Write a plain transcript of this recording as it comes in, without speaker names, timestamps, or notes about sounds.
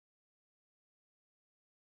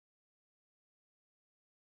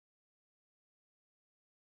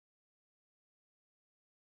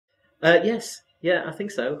Yes, yeah, I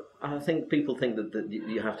think so. I think people think that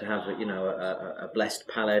you have to have, a blessed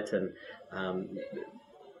palate, and um,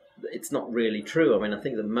 it's not really true. I mean, I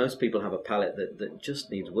think that most people have a palate that just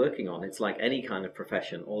needs working on. It's like any kind of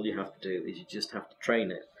profession. All you have to do is you just have to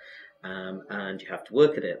train it, and you have to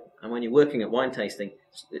work at it. And when you're working at wine tasting,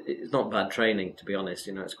 it's not bad training, to be honest.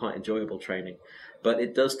 It's quite enjoyable training, but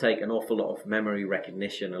it does take an awful lot of memory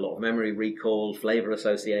recognition, a lot of memory recall, flavor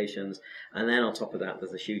associations, and then on top of that,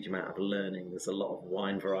 there's a huge amount of learning. There's a lot of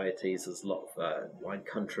wine varieties, there's a lot of wine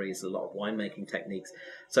countries, a lot of winemaking techniques.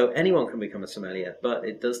 So anyone can become a sommelier, but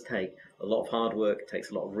it does take a lot of hard work. It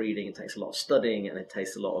takes a lot of reading, it takes a lot of studying, and it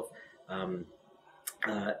takes a lot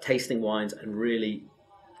of tasting wines and really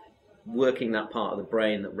working that part of the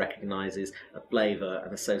brain that recognizes a flavor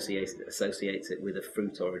and associates it with a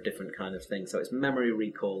fruit or a different kind of thing. So it's memory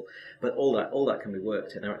recall, but all that can be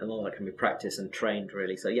worked and all that can be practiced and trained,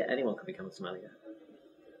 really. So yeah, anyone can become a sommelier.